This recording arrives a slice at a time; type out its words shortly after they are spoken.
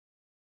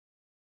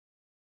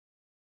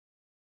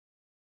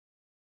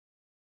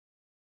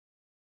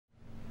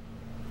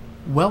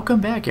Welcome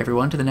back,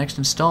 everyone, to the next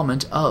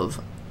installment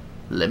of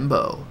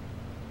Limbo.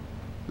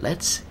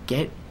 Let's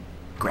get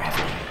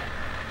gravity.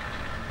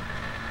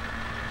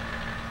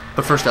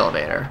 But first,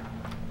 elevator.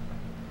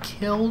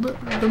 Killed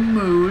the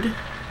mood.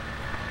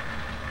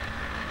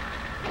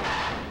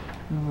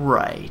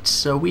 Right,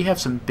 so we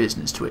have some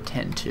business to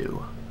attend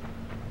to.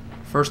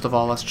 First of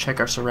all, let's check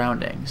our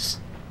surroundings.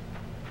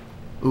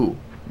 Ooh,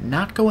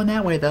 not going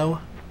that way, though.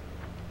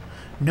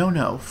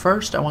 No,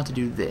 first I want to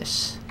do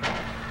this.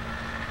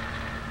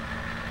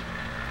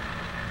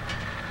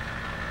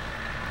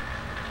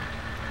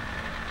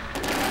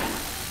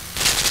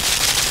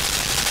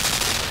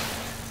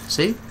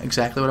 See?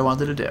 Exactly what I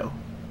wanted to do.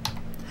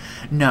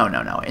 No.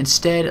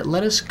 Instead,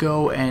 let us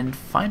go and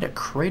find a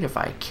crate if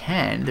I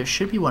can. There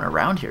should be one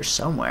around here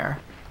somewhere.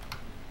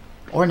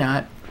 Or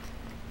not.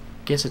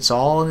 Guess it's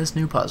all in this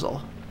new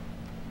puzzle.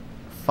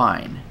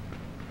 Fine.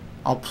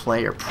 I'll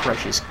play your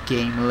precious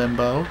game,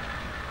 Limbo.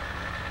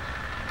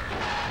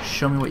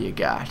 Show me what you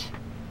got.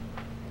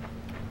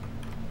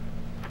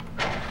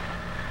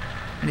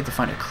 I need to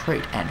find a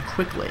crate, and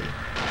quickly.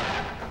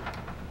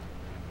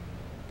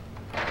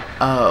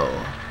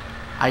 Oh.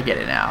 I get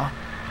it now.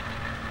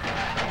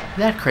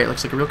 That crate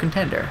looks like a real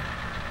contender.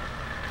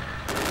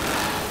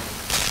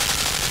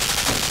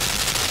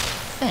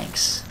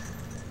 Thanks.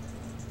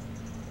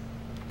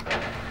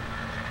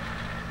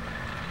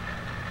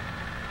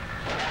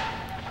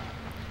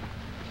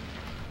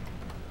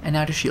 And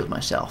now to shield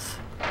myself.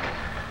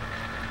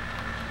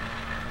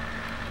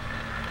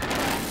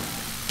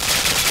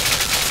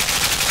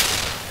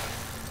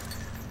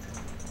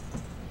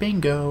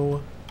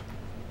 Bingo.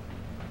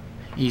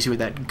 Easy with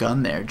that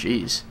gun there,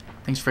 jeez.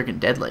 Thing's freaking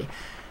deadly.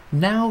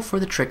 Now for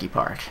the tricky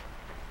part.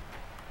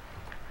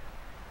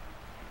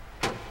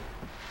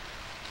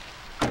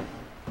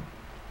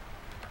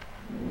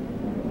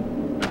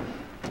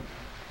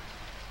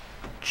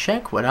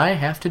 Check what I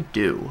have to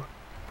do.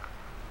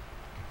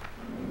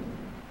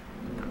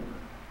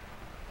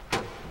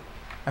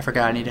 I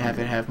forgot I need to have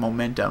it have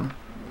momentum.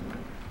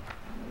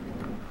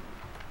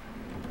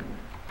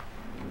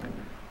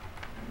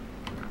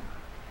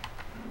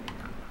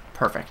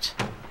 Perfect.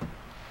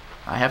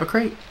 I have a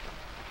crate.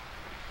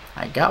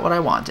 I got what I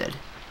wanted.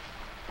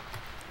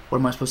 What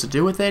am I supposed to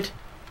do with it?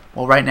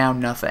 Well, right now,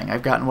 nothing.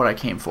 I've gotten what I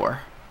came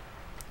for.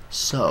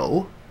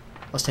 So,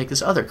 let's take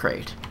this other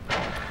crate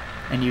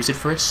and use it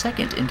for its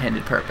second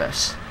intended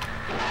purpose.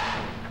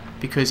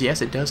 Because,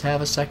 yes, it does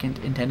have a second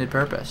intended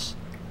purpose.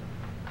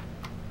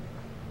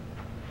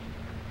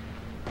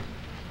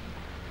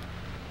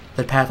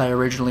 The path I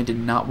originally did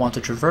not want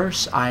to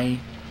traverse, I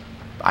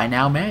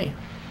now may.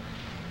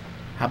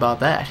 How about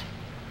that?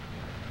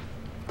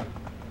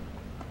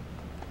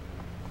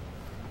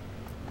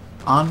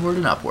 Onward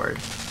and upward.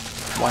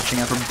 Watching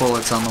out for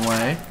bullets on the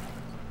way.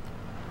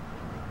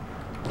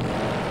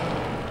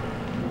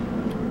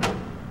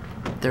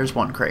 There's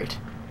one crate.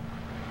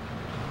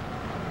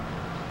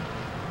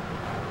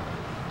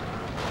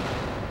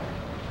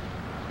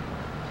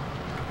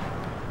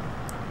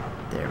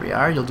 There we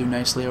are. You'll do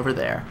nicely over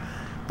there.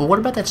 But what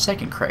about that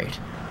second crate?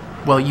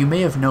 Well, you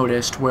may have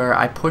noticed where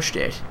I pushed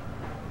it.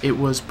 It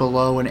was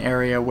below an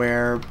area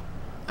where...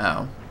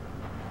 Oh.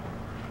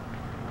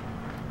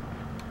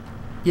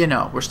 Yeah,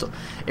 no,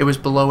 it was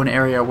below an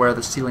area where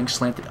the ceiling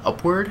slanted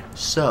upward,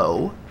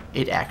 so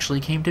it actually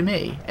came to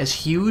me. As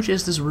huge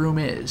as this room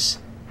is,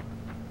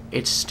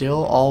 it's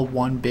still all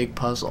one big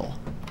puzzle.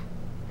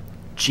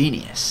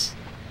 Genius.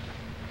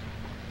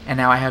 And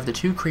now I have the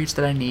two crates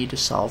that I need to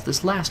solve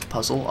this last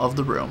puzzle of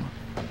the room.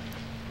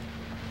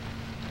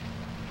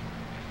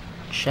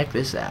 Check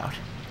this out.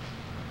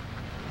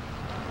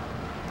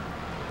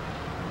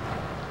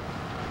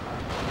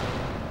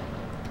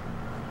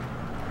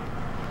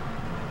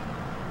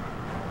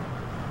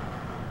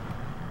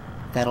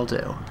 That'll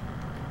do.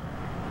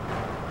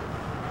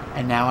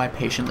 And now I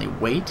patiently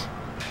wait.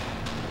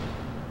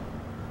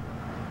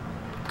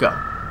 Go.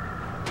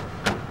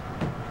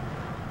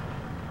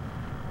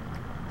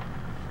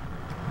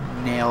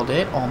 Nailed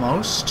it,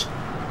 almost.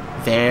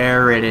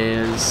 There it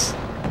is.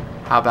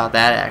 How about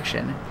that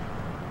action?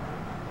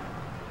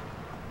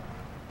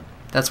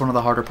 That's one of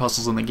the harder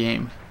puzzles in the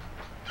game.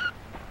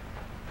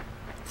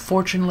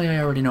 Fortunately,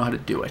 I already know how to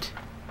do it.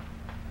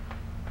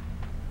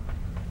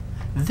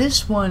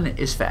 This one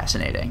is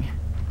fascinating.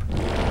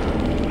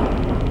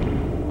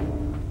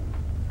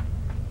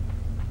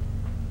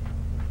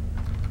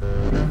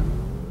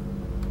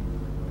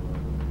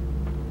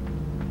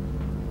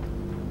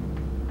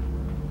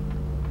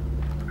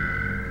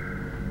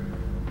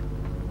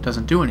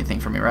 Doesn't do anything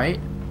for me, right?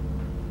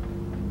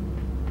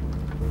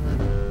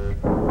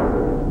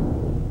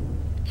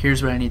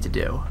 Here's what I need to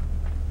do.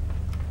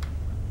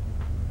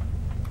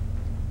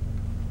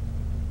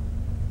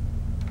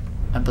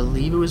 I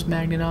believe it was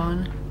magnet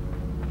on.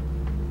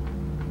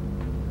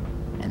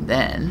 And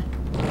then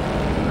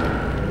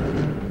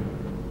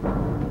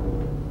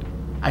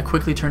I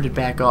quickly turned it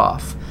back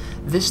off.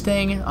 This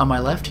thing on my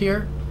left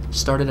here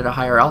started at a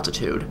higher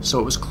altitude, so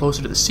it was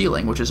closer to the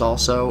ceiling, which is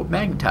also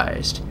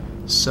magnetized.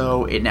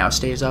 So it now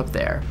stays up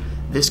there.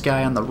 This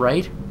guy on the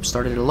right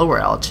started at a lower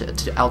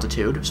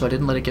altitude, so I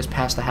didn't let it get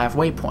past the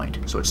halfway point,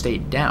 so it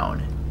stayed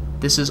down.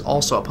 This is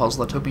also a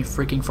puzzle that took me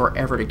freaking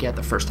forever to get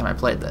the first time I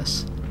played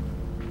this.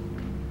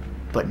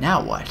 But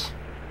now what?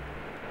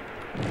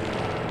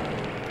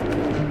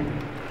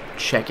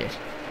 Check it.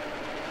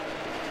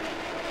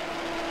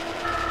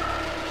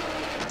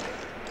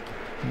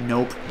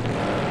 Nope.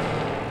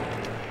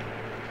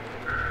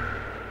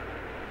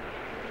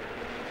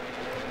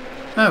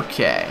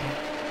 Okay.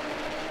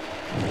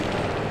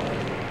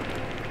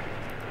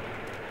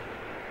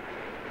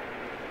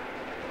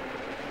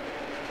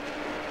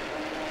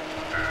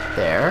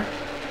 There.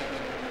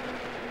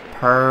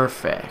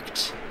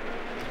 Perfect.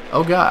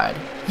 Oh god.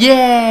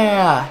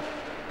 Yeah!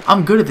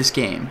 I'm good at this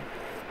game.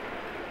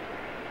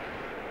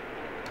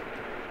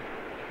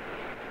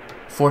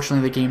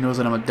 Fortunately, the game knows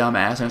that I'm a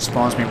dumbass and it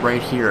spawns me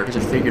right here because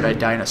it figured I'd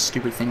die in a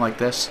stupid thing like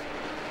this.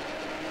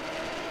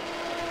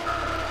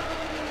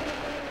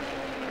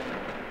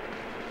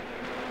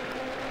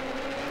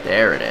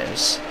 There it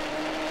is.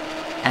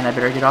 And I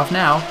better get off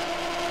now,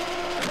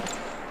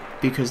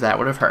 because that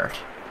would have hurt.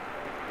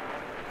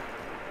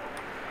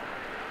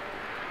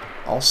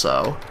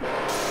 Also,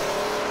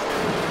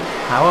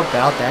 how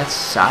about that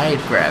side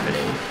gravity?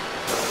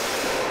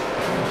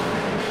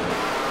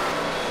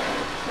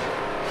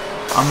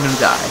 I'm gonna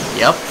die.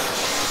 Yep.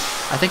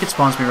 I think it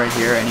spawns me right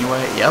here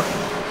anyway. Yep.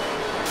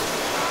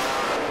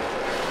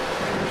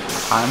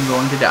 I'm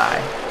going to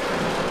die.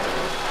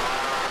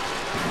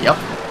 Yep.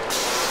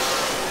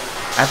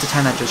 I have to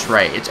time that just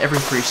right. It's every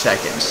 3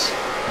 seconds.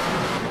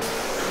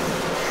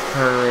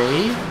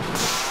 Hurry.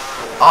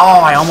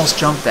 Oh, I almost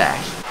jumped that.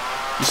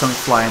 You saw me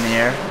fly in the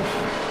air.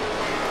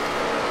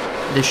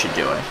 This should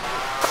do it.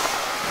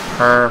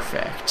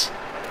 Perfect.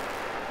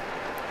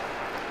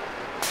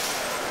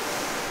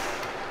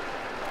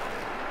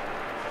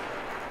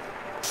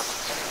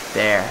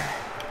 There.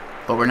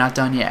 But we're not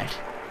done yet.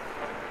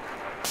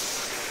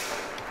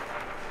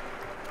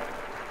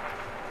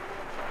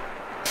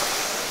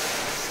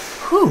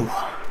 Whew.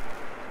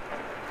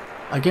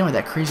 Again with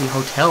that crazy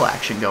hotel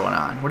action going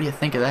on. What do you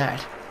think of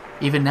that?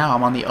 Even now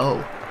I'm on the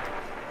O.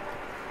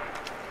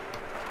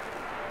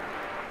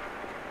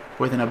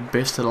 With an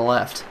abyss to the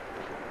left.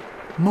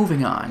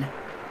 Moving on.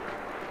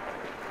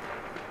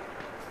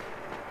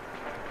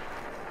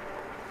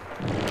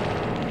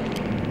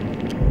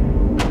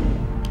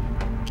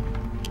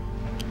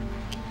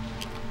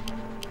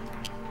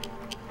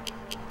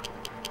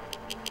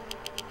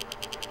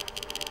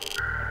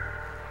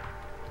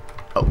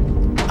 Oh,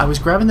 I was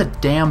grabbing the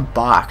damn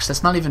box.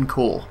 That's not even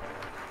cool.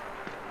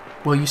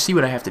 Well, you see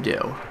what I have to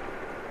do.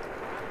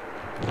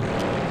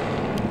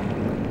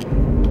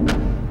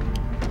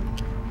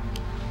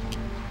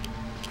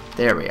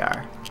 There we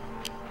are.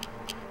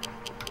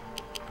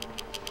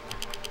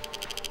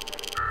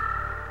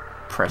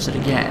 Press it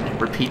again.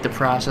 Repeat the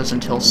process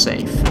until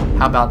safe.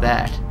 How about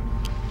that?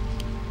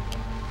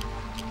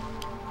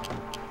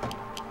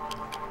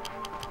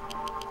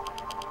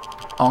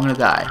 Oh, I'm gonna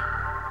die.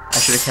 I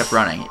should have kept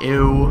running.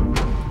 Ew.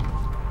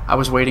 I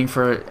was waiting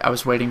for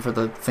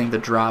the thing to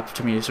drop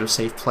to me to a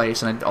safe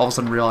place, and I all of a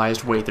sudden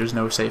realized, wait, there's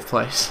no safe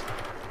place.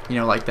 You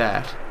know, like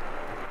that.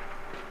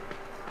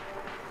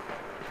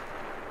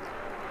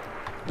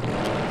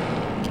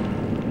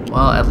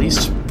 Well, at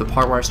least the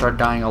part where I start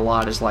dying a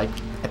lot is like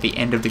at the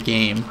end of the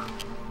game.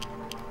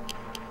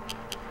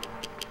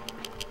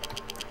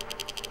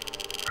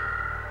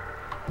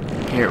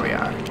 Here we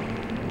are.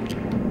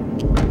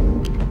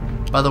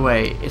 By the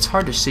way, it's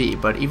hard to see,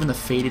 but even the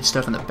faded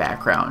stuff in the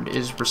background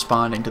is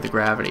responding to the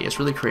gravity. It's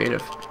really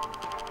creative.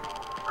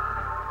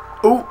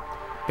 Oh!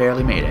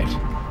 Barely made it.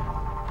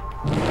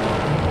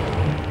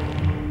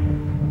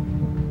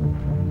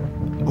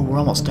 Oh, we're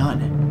almost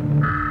done.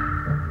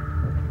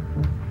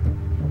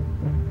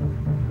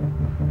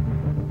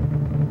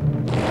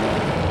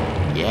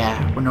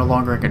 Yeah, we're no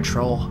longer in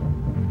control.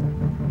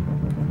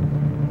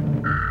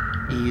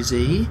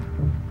 Easy.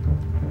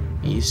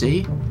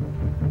 Easy.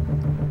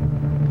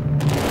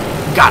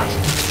 Got it!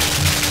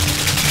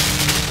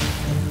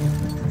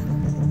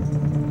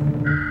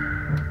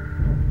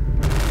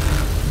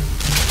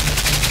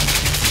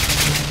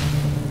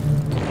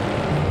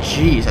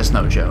 Jeez, that's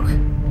no joke.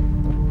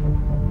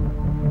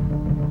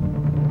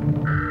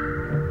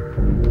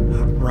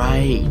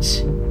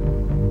 Right.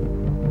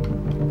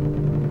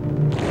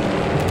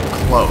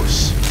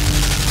 Close.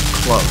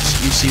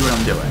 Close. You see what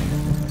I'm doing.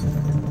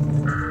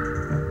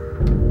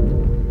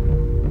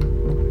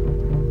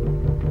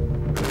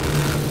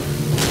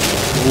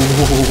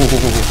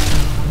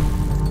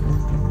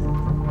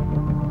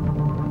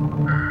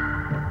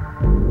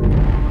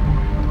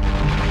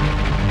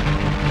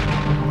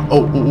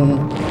 Oh,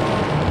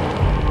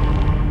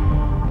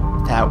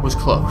 that was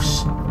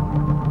close.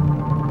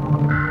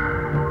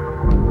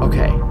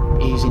 Okay,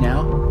 easy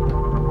now.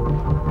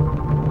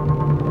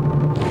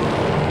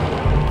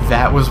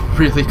 That was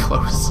really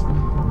close.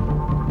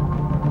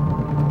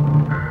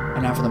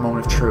 And now for the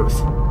moment of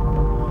truth.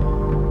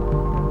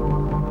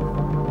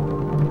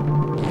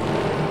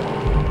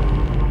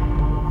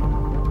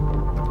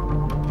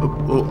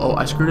 Oh,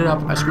 I screwed it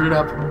up. I screwed it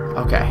up.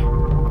 Okay.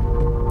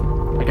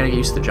 I gotta get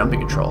used to the jumping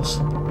controls.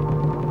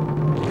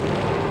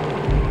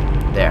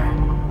 There.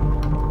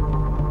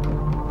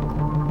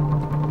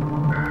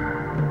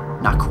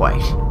 Not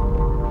quite.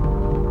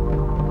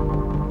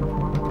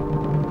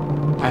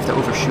 I have to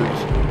overshoot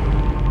it.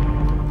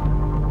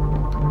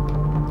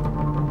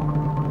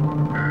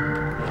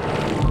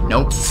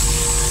 Nope.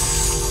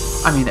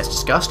 I mean, that's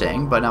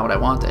disgusting, but not what I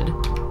wanted.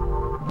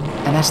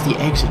 And that's the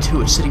exit,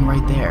 too. It's sitting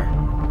right there.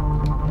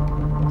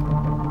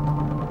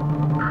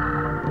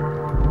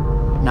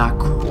 Not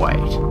quite.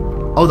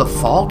 Oh, the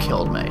fall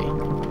killed me.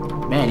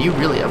 Man, you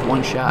really have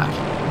one shot.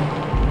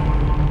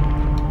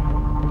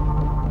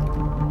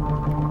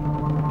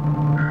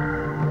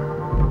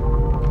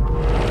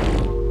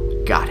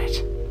 Got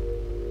it.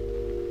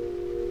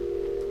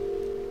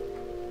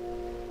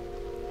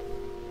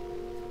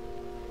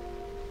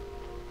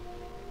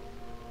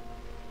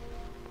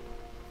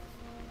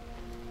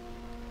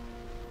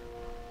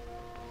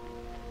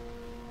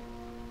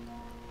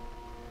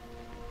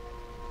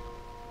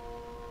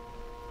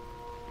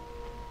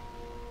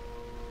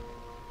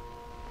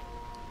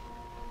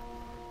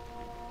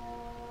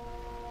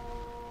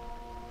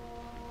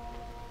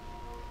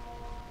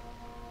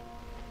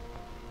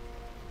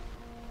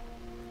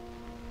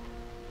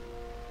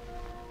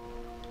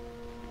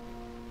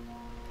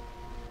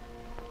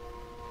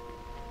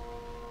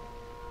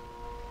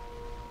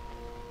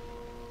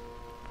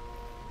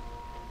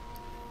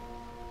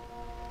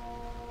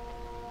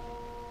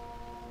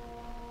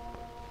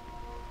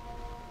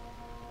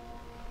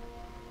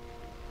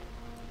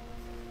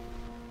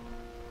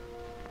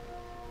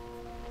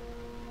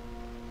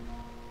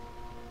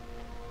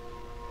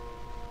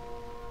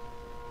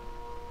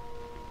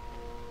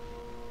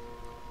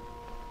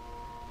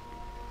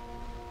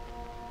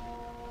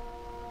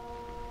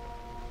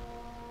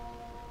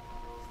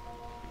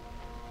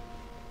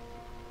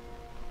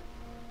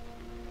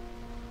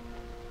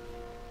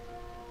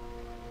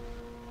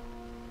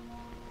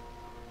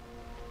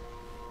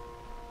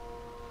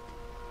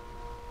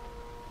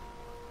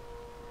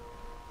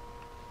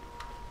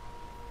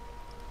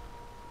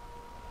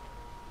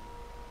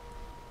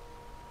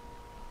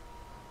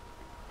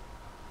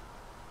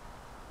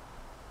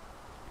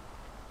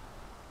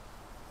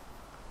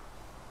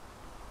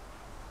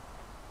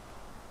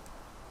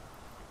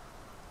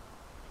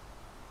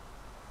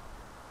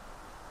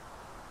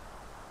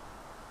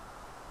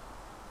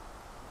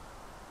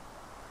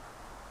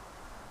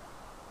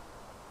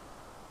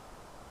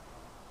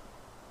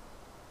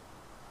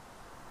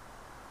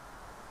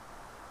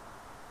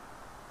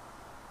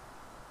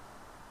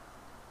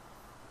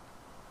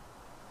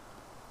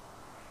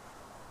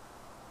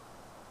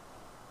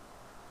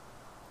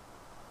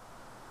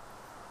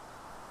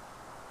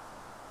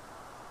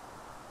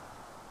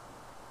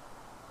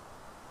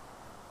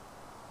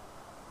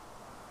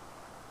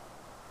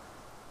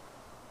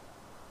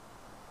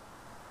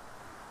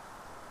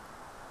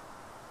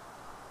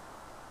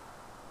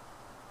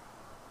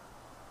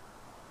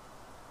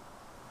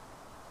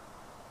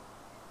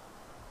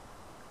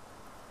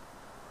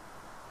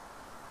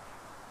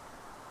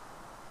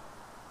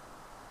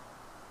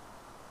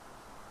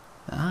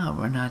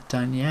 We're not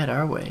done yet,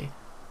 are we?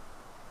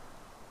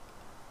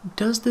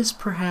 Does this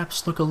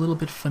perhaps look a little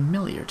bit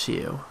familiar to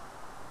you?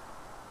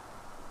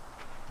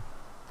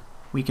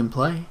 We can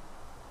play.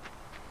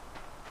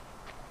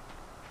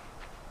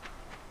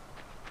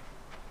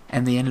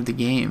 And the end of the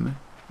game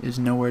is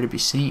nowhere to be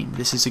seen.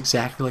 This is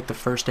exactly like the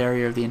first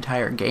area of the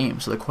entire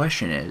game, so the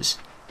question is,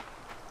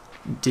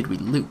 did we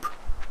loop?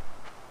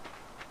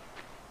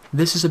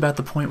 This is about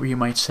the point where you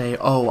might say,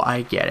 oh,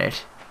 I get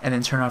it, and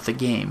then turn off the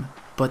game.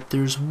 But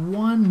there's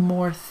one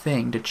more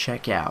thing to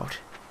check out,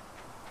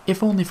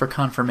 if only for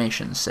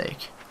confirmation's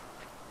sake.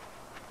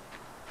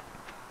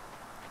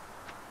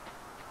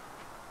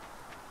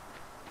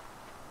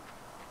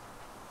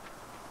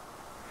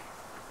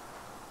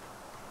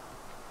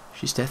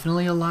 She's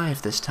definitely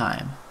alive this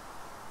time.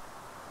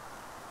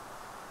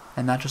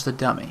 And not just a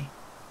dummy.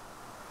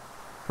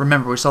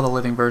 Remember, we saw the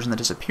living version that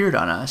disappeared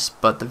on us,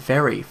 but the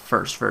very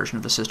first version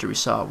of the sister we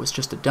saw was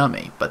just a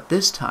dummy. But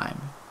this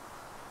time,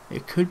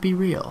 it could be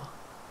real.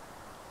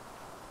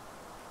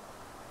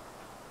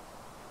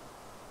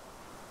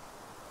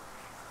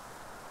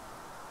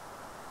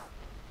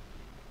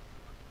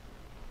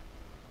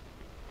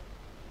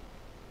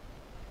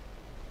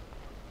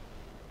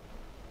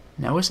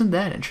 Now isn't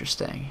that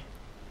interesting?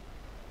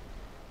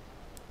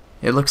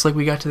 It looks like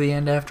we got to the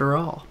end after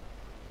all.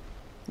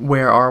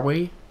 Where are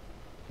we?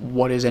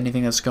 What is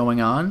anything that's going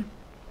on?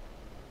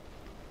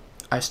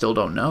 I still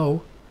don't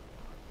know.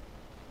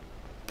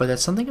 But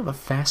that's something of a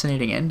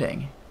fascinating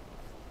ending.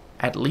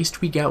 At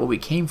least we got what we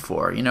came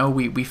for. You know,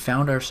 we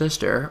found our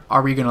sister.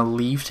 Are we going to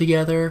leave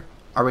together?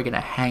 Are we going to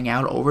hang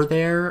out over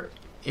there?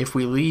 If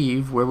we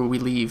leave, where will we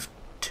leave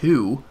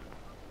to?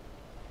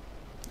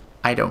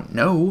 I don't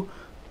know.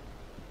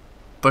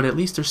 But at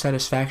least there's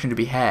satisfaction to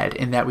be had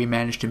in that we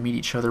managed to meet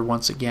each other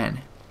once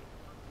again.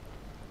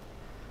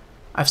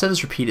 I've said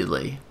this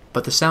repeatedly,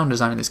 but the sound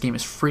design in this game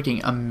is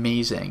freaking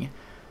amazing.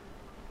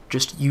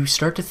 just you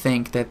start to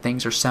think that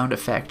things are sound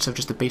effects of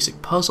just the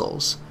basic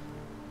puzzles,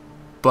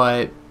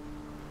 but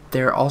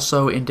they're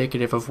also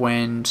indicative of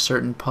when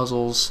certain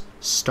puzzles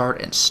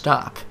start and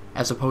stop,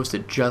 as opposed to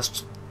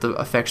just the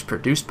effects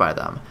produced by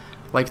them.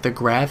 Like the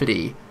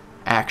gravity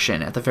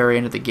action at the very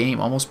end of the game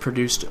almost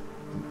produced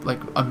like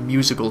a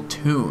musical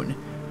tune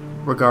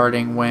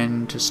regarding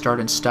when to start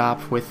and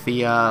stop with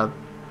the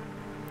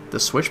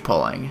switch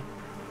pulling.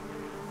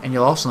 And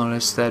you'll also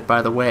notice that,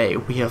 by the way,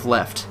 we have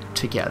left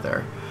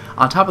together.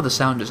 On top of the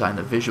sound design,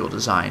 the visual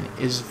design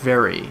is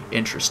very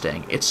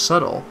interesting. It's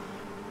subtle,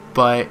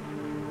 but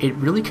it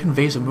really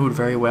conveys a mood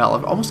very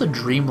well, almost a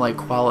dreamlike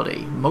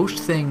quality. Most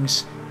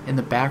things in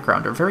the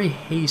background are very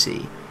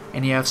hazy,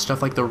 and you have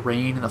stuff like the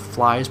rain and the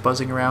flies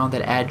buzzing around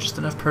that add just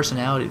enough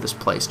personality to this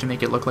place to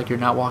make it look like you're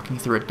not walking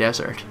through a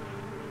desert.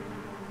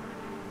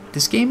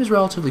 This game is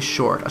relatively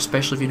short,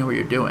 especially if you know what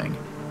you're doing,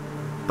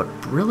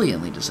 but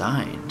brilliantly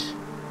designed.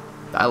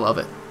 I love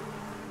it.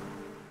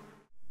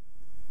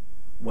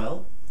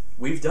 Well,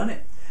 we've done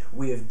it.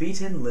 We have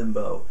beaten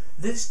Limbo.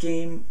 This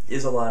game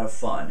is a lot of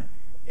fun.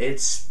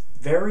 It's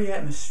very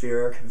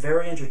atmospheric,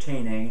 very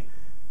entertaining,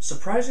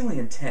 surprisingly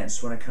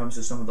intense when it comes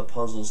to some of the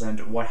puzzles and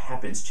what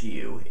happens to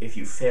you if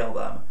you fail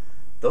them.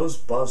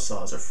 Those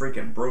buzzsaws are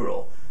freaking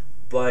brutal,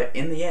 but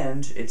in the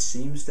end, it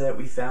seems that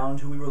we found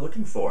who we were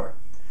looking for.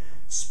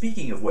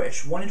 Speaking of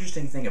which, one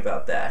interesting thing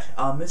about that,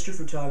 Mr.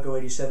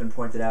 Futago87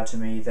 pointed out to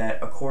me that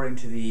according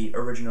to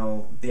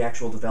the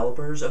actual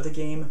developers of the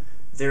game,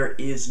 there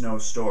is no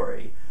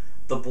story.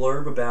 The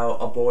blurb about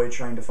a boy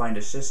trying to find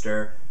a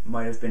sister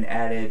might have been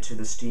added to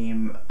the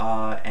Steam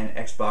and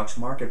Xbox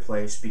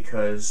Marketplace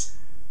because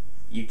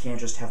you can't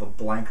just have a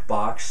blank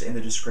box in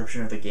the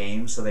description of the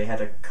game, so they had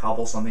to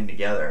cobble something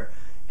together.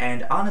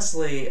 And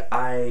honestly,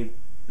 I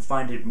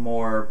find it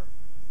more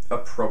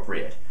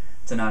appropriate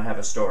to not have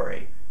a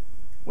story.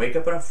 Wake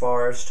up in a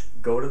forest,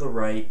 go to the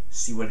right,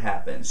 see what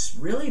happens.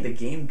 Really, the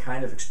game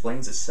kind of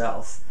explains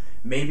itself.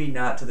 Maybe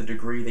not to the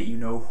degree that you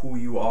know who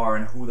you are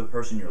and who the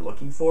person you're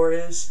looking for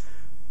is,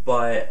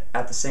 but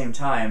at the same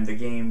time, the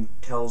game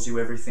tells you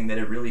everything that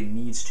it really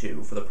needs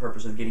to for the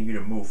purpose of getting you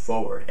to move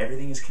forward.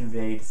 Everything is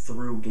conveyed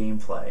through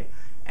gameplay,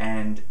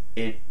 and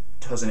it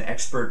does an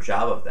expert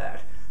job of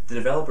that. The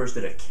developers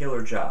did a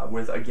killer job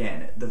with,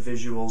 again, the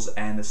visuals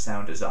and the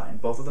sound design.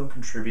 Both of them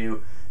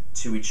contribute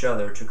to each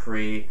other to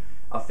create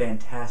a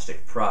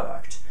fantastic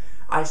product.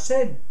 I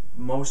said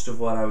most of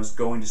what I was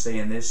going to say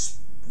in this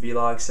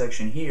vlog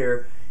section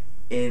here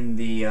in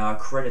the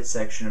credit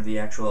section of the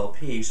actual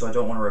LP, so I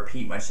don't want to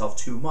repeat myself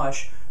too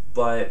much,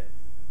 but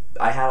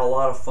I had a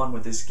lot of fun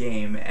with this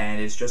game, and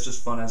it's just as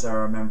fun as I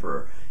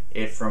remember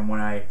it from when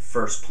I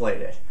first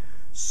played it.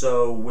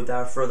 So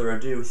without further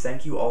ado,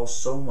 thank you all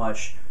so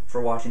much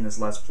for watching this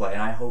Let's Play,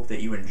 and I hope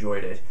that you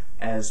enjoyed it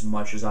as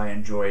much as I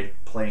enjoyed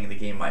playing the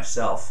game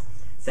myself.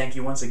 Thank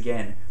you once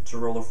again to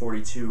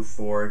Roller42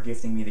 for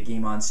gifting me the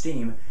game on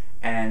Steam,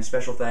 and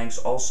special thanks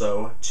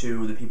also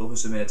to the people who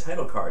submitted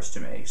title cards to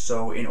me.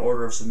 So in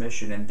order of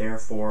submission and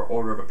therefore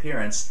order of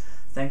appearance,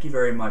 thank you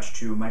very much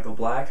to Michael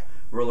Black,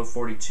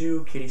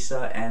 Roller42,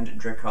 Kiddysa and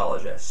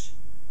Dracologist.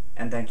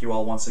 And thank you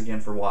all once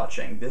again for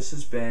watching. This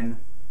has been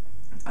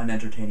an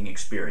entertaining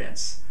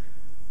experience.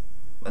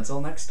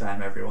 Until next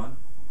time, everyone.